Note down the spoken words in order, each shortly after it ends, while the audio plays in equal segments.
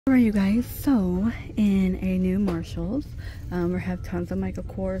Alright you guys, so in a new Marshalls, we have tons of mica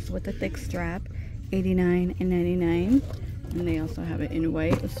cores with a thick strap, $89 and $99, and they also have it in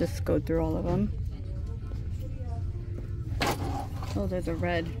white. Let's just go through all of them. Oh, there's a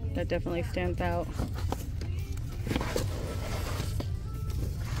red that definitely stands out.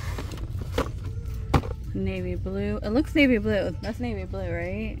 Navy blue. It looks navy blue. That's navy blue,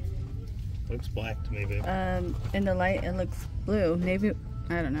 right? Looks black to me, babe. In the light it looks blue. Navy,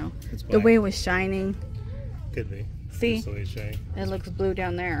 I don't know. It's black. The way it was shining. Could be. See? Just the way it's shining. It looks blue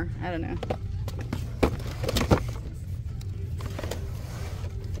down there. I don't know.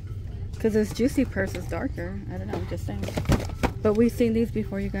 Because this juicy purse is darker. I don't know, I'm just saying. But we've seen these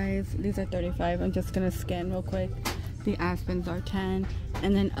before, you guys. These are $35. I'm just going to scan real quick. The Aspens are $10.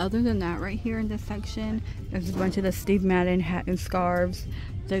 And then other than that, right here in this section, there's a bunch of the Steve Madden hat and scarves.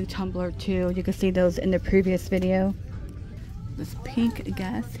 The tumbler too. You can see those in the previous video. This pink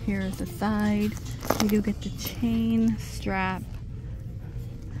guess. Here is the side. We do get the chain strap.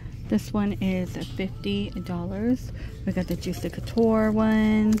 This one is $50. We got the Juicy Couture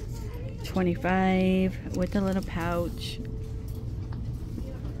one. $25 with a little pouch.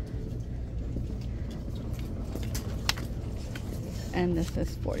 And this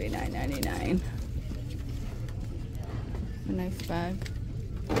is $49.99. A nice bag.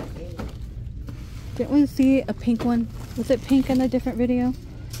 Didn't we see a pink one? Was it pink in a different video?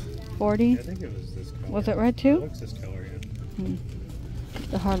 40? Yeah, I think it was this color. Was it red too? It looks this color, yeah.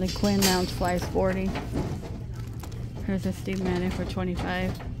 The Harley Quinn Lounge Flies 40. Here's a Steve Madden for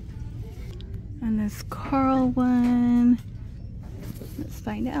 $25. And this Carl one. Let's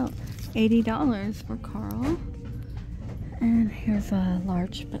find out. $80 for Carl. And here's a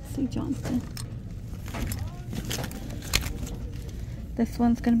large Betsy Johnson. This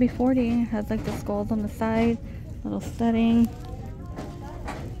one's gonna be $40. It has like the skulls on the side, little setting.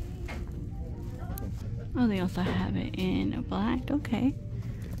 Oh, they also have it in black. Okay,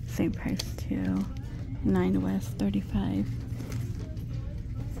 same price too. 9 West, $35.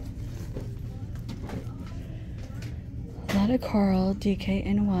 A lot of Carl,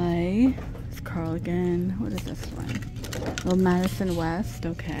 DKNY. It's Carl again. What is this one? Oh, Madison West,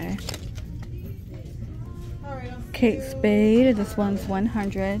 okay. Kate Spade, this one's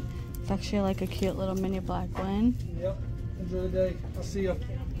 $100. It's actually like a cute little mini black one. Yep, enjoy the day. I'll see you.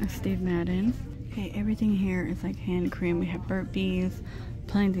 A Steve Madden. Okay, everything here is like hand cream. We have Burnt Bees,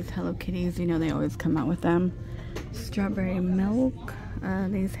 plenty of these Hello Kitties. You know they always come out with them. Strawberry milk,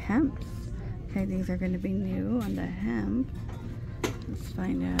 these hemps. Okay, these are going to be new on the hemp. Let's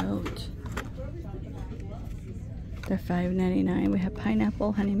find out. They're $5.99. We have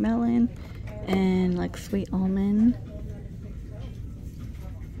pineapple, honey melon, and like sweet almond.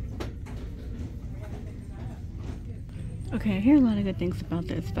 Okay, I hear a lot of good things about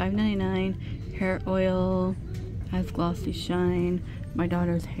this. $5.99. Hair oil, has glossy shine. My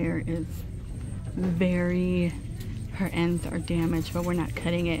daughter's hair is very, her ends are damaged, but we're not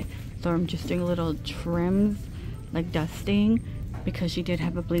cutting it. So I'm just doing little trims, like dusting, because she did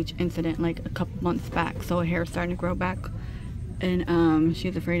have a bleach incident like a couple months back. So her hair's starting to grow back. And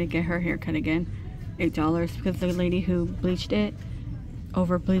she's afraid to get her hair cut again. $8 because the lady who bleached it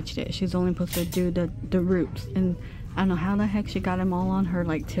over bleached it. She's only supposed to do the roots, and I don't know how the heck she got them all on her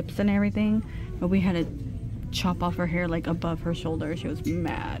like tips and everything, but we had to chop off her hair like above her shoulder. She was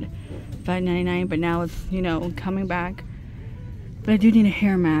mad. $5.99, but now it's, you know, coming back. But I do need a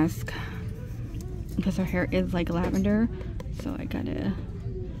hair mask because her hair is like lavender, so I gotta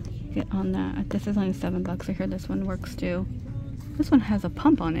get on that. This is only $7. I hear this one works too. This one has a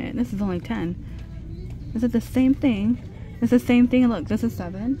pump on it. This is only 10. Is it the same thing? It's the same thing. Look, this is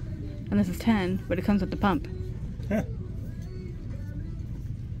 7 and this is 10, but it comes with the pump. Huh.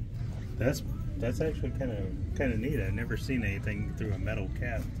 That's actually kind of neat. I've never seen anything through a metal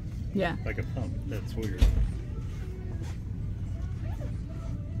cap. Yeah. Like a pump. That's weird.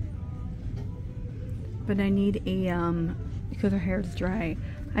 But I need a because her hair is dry.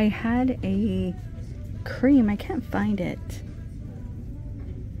 I had a cream. I can't find it.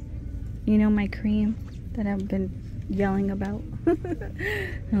 You know my cream that I've been yelling about?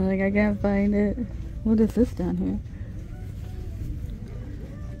 I'm like, I can't find it. What is this down here?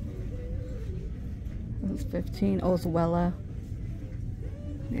 This is 15. Oh, it's Wella.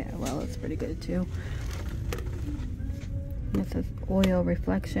 Yeah, Wella's pretty good too. This is Oil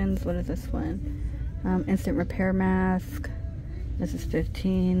Reflections. What is this one? Instant Repair Mask. This is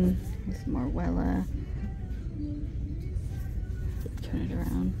 15. There's more Wella. Turn it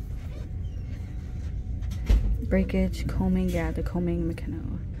around. Breakage, combing. Yeah, the combing McKenna.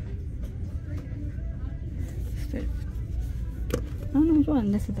 I don't know which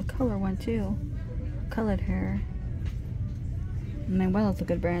one. This is a color one too. Colored hair. Manuela's a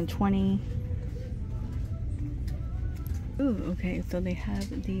good brand. 20. Ooh, okay. So they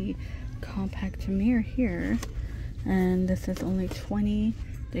have the compact mirror here. And this is only 20.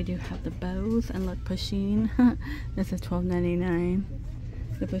 They do have the bows. And look, Pusheen. This is $12.99.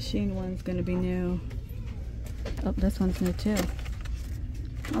 The Pusheen one's going to be new. Oh, this one's new too.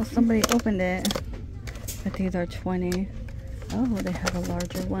 Oh, somebody opened it. But these are 20. Oh, they have a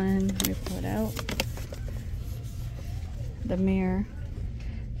larger one. Let me pull it out. The mirror.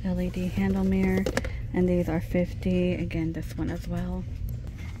 LED handle mirror. And these are 50. Again, this one as well.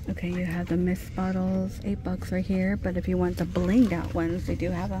 Okay, you have the mist bottles. $8 right here. But if you want the blinged out ones, they do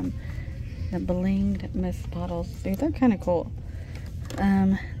have them. The blinged mist bottles. These are kind of cool.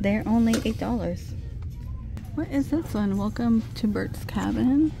 They're only $8. What is this one? Welcome to Bert's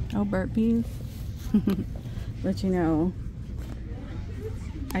Cabin. Oh, Bert Bees. But you know,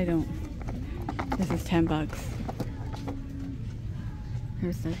 I don't. This is $10.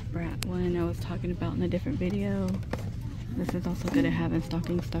 Here's the Brat one I was talking about in a different video. This is also good to have in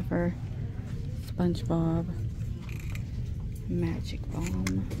stocking stuffer. SpongeBob. Magic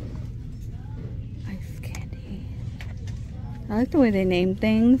Bomb. Ice candy. I like the way they name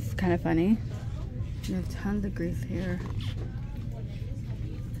things. Kind of funny. There's tons of grease here.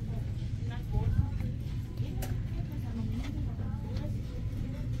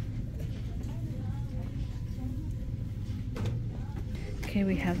 Okay,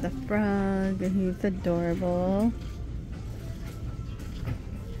 we have the frog, and he's adorable.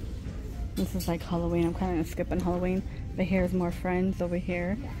 This is like Halloween. I'm kind of skipping Halloween, but here's more friends over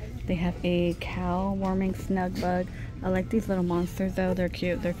here. They have a cow warming snug bug. I like these little monsters though. They're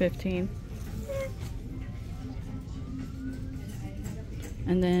cute. They're 15.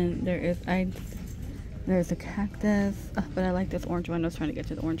 And then there's a cactus. Oh, but I like this orange one. I was trying to get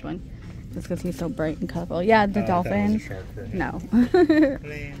to the orange one. Just because he's so bright and colorful. Yeah, the dolphin. No.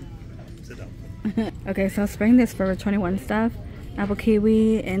 It's a dolphin. Okay, so spring this Forever 21 stuff. Apple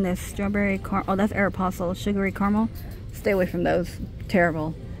kiwi and the strawberry caramel. Oh, that's Aeropostale. Sugary caramel. Stay away from those.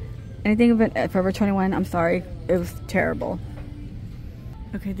 Terrible. Anything of it at Forever 21, I'm sorry. It was terrible.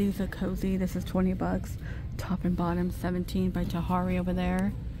 Okay, these are cozy. This is $20. Top and bottom, 17 by Tahari over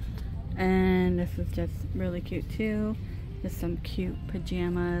there. And this is just really cute too. Just some cute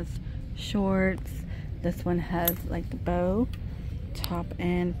pajamas, shorts. This one has like the bow, top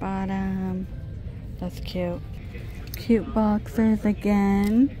and bottom. That's cute. Cute boxers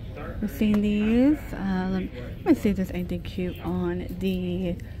again. We've seen these. Let me see if there's anything cute on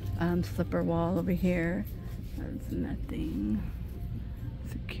the slipper wall over here. There's nothing.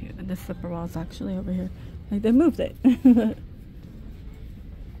 So cute. The slipper wall is actually over here. Like they moved it.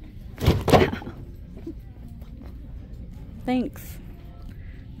 Thanks.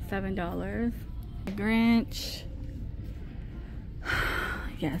 $7. Grinch.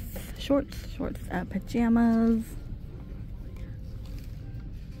 Yes. Shorts. Pajamas.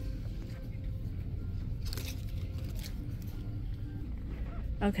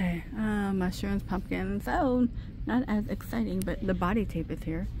 Okay. Mushrooms, pumpkins. Oh, not as exciting, but the body tape is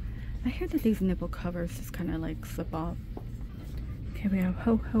here. I hear that these nipple covers just kind of like slip off. Okay, we have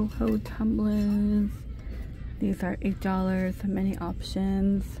ho ho ho tumblers. These are $8. Many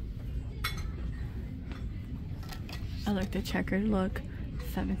options. I like the checkered look.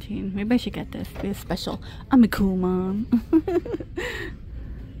 17. Maybe I should get this. Be a special. I'm a cool mom.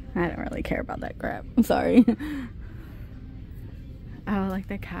 I don't really care about that crap. I'm sorry. I like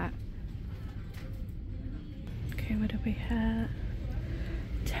the cat. Okay, what do we have?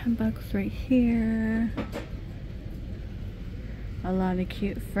 $10 right here. A lot of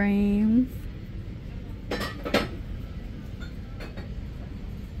cute frames.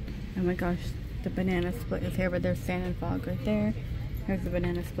 Oh my gosh, the banana split is here, but there's sand and fog right there. Here's the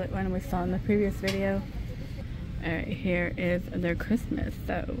banana split one we saw in the previous video. Alright, here is their Christmas.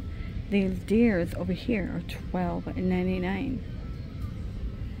 So these deers over here are $12.99.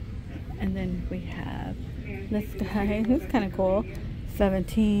 And then we have this guy, who's kind of cool.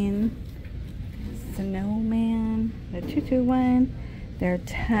 17. Snowman, the tutu one. They're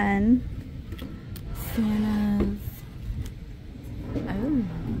 10. Santas.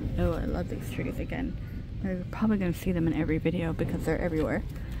 Oh, I love these trees again. We're probably going to see them in every video because they're everywhere.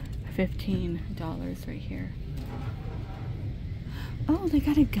 $15 right here. Oh, they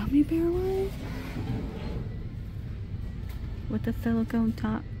got a gummy bear one? With the silicone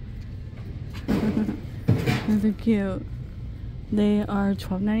top. Those are cute. They are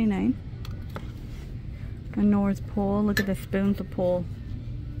 $12.99. A North Pole. Look at the spoons of pole.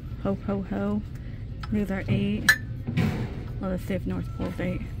 Ho ho ho. These are $8. Well, let's see if North Pole's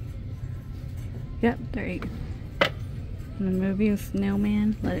 8. Yep, they're 8. I'm gonna move you,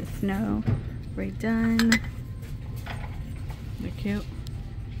 snowman. Let it snow. Right done. They're cute.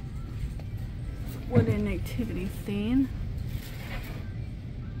 Wooden nativity scene.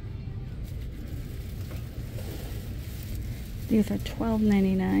 These are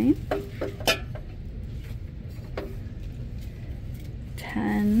 $12.99.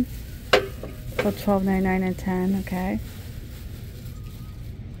 10. So $12.99 and 10. Okay.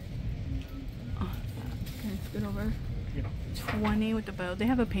 Oh, can I scoot over? Yeah. 20 with the bow. They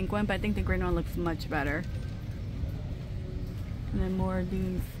have a pink one, but I think the green one looks much better. And then more of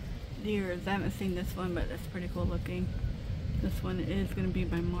these deers. I haven't seen this one, but it's pretty cool looking. This one is going to be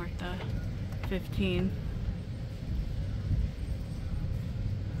by Martha. 15.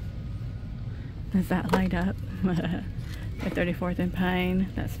 Does that light up? The 34th and Pine.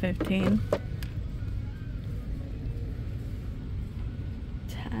 That's 15.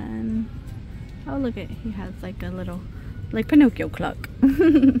 10. Oh, look at, he has like a little, like Pinocchio clock.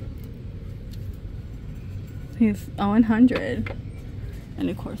 He's 100. And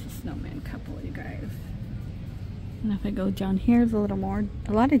of course, a snowman couple, you guys. And if I go down here, there's a little more,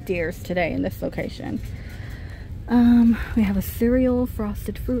 a lot of deers today in this location. We have a cereal,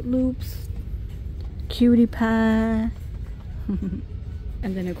 Frosted Fruit Loops, Cutie Pie, and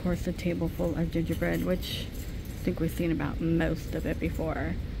then of course a table full of gingerbread, which I think we've seen about most of it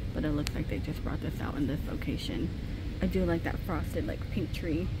before, but it looks like they just brought this out in this location. I do like that frosted like pink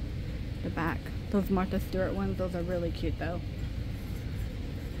tree, the back. Those Martha Stewart ones, those are really cute though.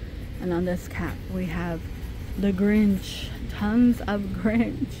 And on this cap we have the Grinch, tons of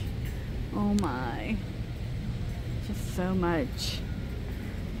Grinch. Oh my, just so much.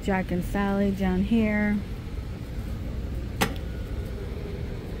 Jack and Sally down here.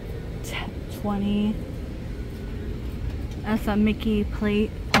 20. That's a Mickey plate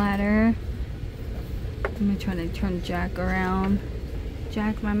platter. Let me try to turn Jack around.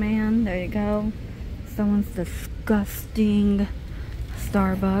 Jack, my man, there you go. Someone's disgusting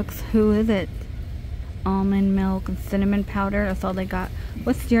Starbucks. Who is it? Almond milk and cinnamon powder. That's all they got.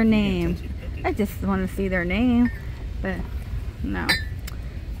 What's your name? I just want to see their name, but no.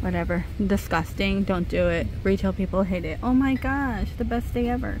 Whatever. Disgusting. Don't do it. Retail people hate it. Oh my gosh, the best day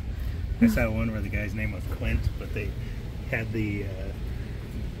ever. I saw one where the guy's name was Clint, but they had the,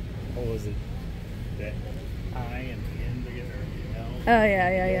 what was it? That I and the N together, or the L. Oh,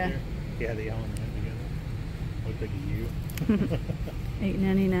 yeah. Yeah, the L and the N together. Looked like a U.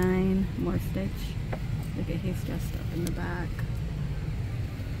 $8.99. More Stitch. Look at, he's dressed up in the back.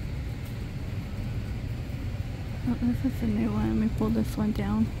 Oh, this is a new one. Let me pull this one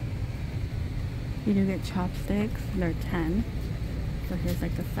down. You do get chopsticks. They're 10. So here's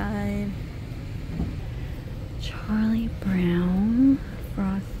like the side. Charlie Brown,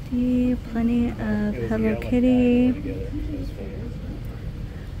 Frosty, plenty of Hello Kitty,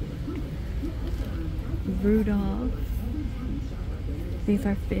 Rudolph. These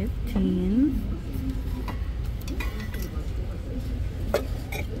are 15.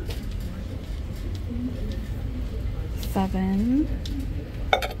 $7.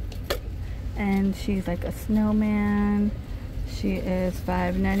 And she's like a snowman. She is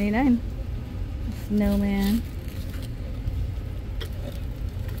 $5.99. Snowman.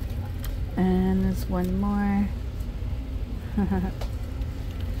 And there's one more.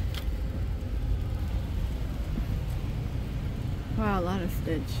 Wow, a lot of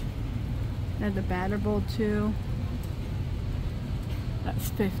Stitch. I have the batter bowl too. That's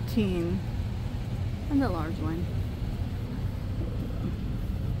 15. And the large one.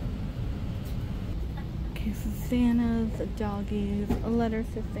 Okay, so Santa's, the doggies, a letter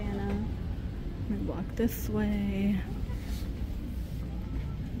to Santa. Let me walk this way.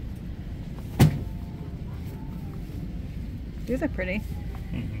 These are pretty.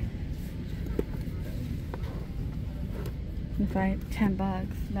 If I $10,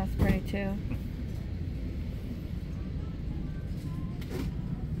 that's pretty too.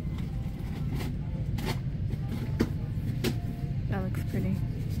 That looks pretty.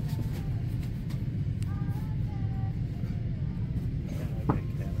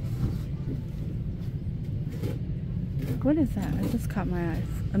 What is that? It just caught my eyes.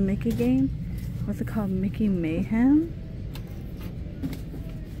 A Mickey game? What's it called? Mickey Mayhem?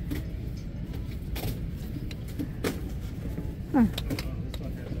 Huh.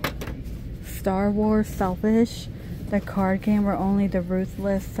 Star Wars Selfish. The card game where only the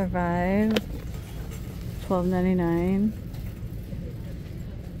ruthless survive. $12.99.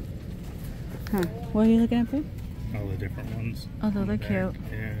 Huh. What are you looking at, babe? All the different ones. Oh, those are cute.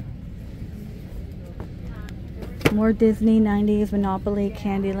 Yeah. More Disney 90s, Monopoly,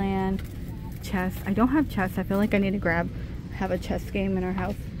 Candyland, chess. I don't have chess. I feel like I need to have a chess game in our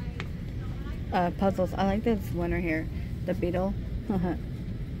house. Puzzles. I like this one right here. The beetle.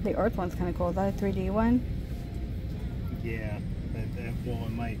 The Earth one's kind of cool. Is that a 3D one? Yeah. Well,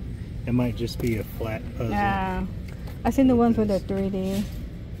 it might just be a flat puzzle. Yeah. I've seen the ones with the 3D.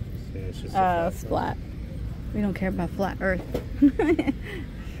 Yeah, it's just a flat. We don't care about flat Earth.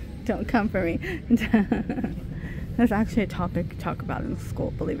 Don't come for me. That's actually a topic to talk about in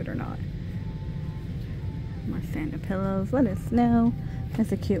school, believe it or not. More Santa pillows. Let us know.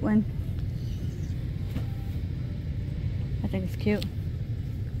 That's a cute one. I think it's cute.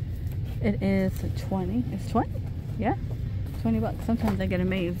 It is 20. It's 20? Yeah. 20 bucks. Sometimes I get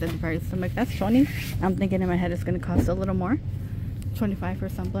amazed at the price. I'm like, that's 20. I'm thinking in my head it's going to cost a little more. 25 for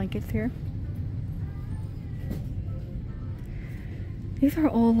some blankets here. These are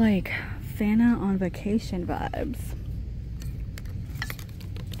all like Santa on vacation vibes.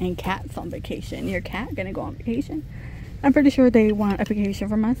 And cats on vacation. Your cat gonna go on vacation? I'm pretty sure they want a vacation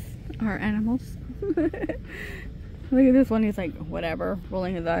from us, our animals. Look at this one, he's like, whatever,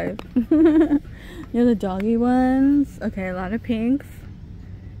 rolling his eyes. You're the doggy ones. Okay, a lot of pinks.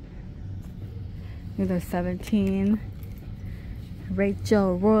 These are 17.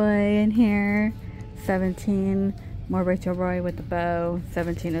 Rachel Roy in here. 17. More Rachel Roy with the bow.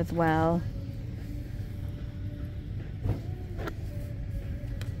 17 as well.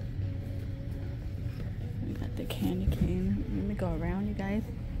 We got the candy cane. Let me go around, you guys.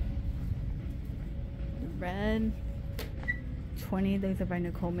 Red. 20. These are by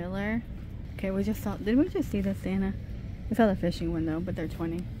Nicole Miller. Okay, we just saw. Did we just see the Santa? We saw the fishing one though, but they're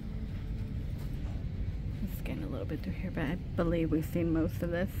 20. It's getting a little bit through here, but I believe we've seen most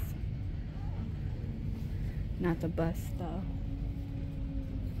of this. Not the bus though.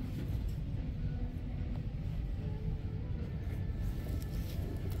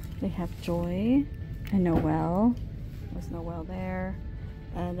 They have Joy and Noel. There's Noel there.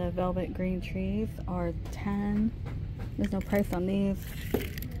 The velvet green trees are 10. There's no price on these.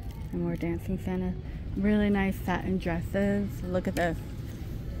 And more dancing Santa. Really nice satin dresses. Look at this.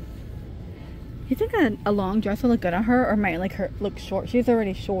 You think a long dress will look good on her, or might like her look short? She's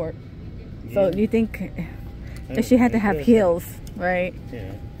already short. Yeah. So do you think if she had to have heels, right?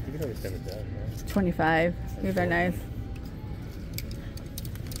 Yeah, you could always have it done, right? 25. These are nice.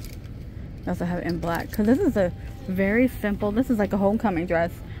 I also have it in black because this is a very simple. This is like a homecoming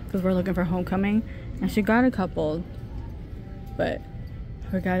dress because we're looking for homecoming, and she got a couple, but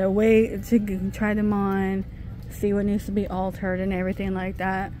we gotta wait to try them on, see what needs to be altered and everything like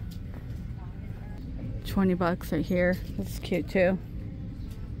that. 20 bucks right here. This is cute too.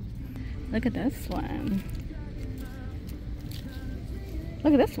 Look at this one.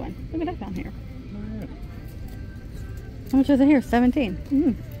 Look at this one. Look at that down here. How much is it here? 17.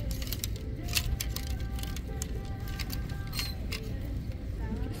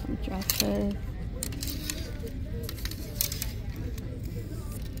 Some dresses.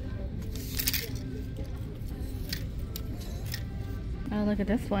 Oh, look at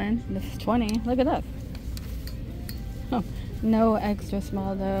this one. This is 20. Look at this. Oh, no extra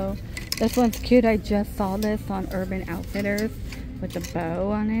small though. This one's cute. I just saw this on Urban Outfitters with the bow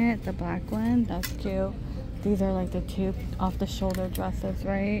on it. The black one. That's cute. These are like the two off the shoulder dresses,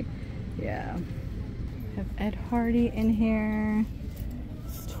 right? Yeah. Have Ed Hardy in here.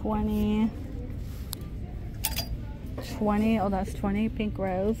 It's 20. 20. Oh, that's 20. Pink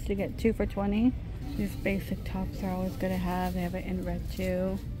rose. You get 2 for 20. These basic tops are always good to have. They have it in red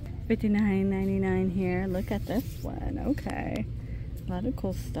too. $59.99 here. Look at this one. Okay. A lot of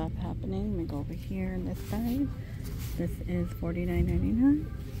cool stuff happening. Let me go over here on this side. This is $49.99.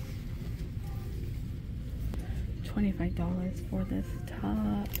 $25 for this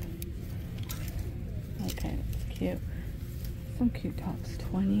top. Okay, that's cute. Some cute tops.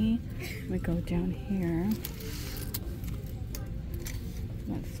 20. Let me go down here.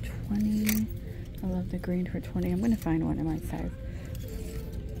 That's 20. I love the green for 20. I'm going to find one in my size.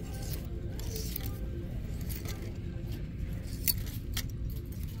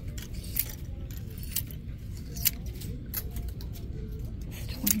 It's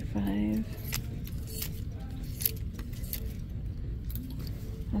 25.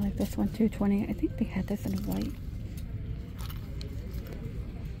 I like this one too, 20. I think they had this in white.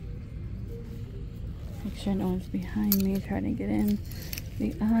 Make sure no one's behind me trying to get in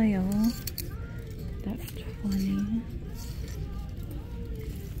the aisle. That's 20.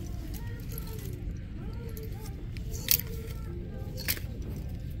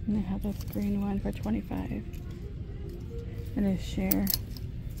 And I have this green one for 25. It is share.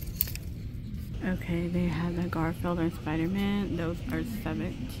 Okay, they have the Garfield or Spider-Man. Those are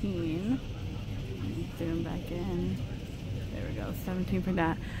 17. Zoom back in. There we go, 17 for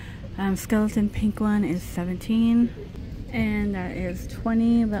that. Skeleton pink one is 17. And that is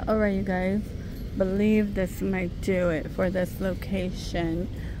 20. But alright, you guys. Believe this might do it for this location.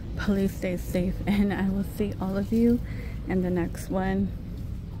 Please stay safe, and I will see all of you in the next one.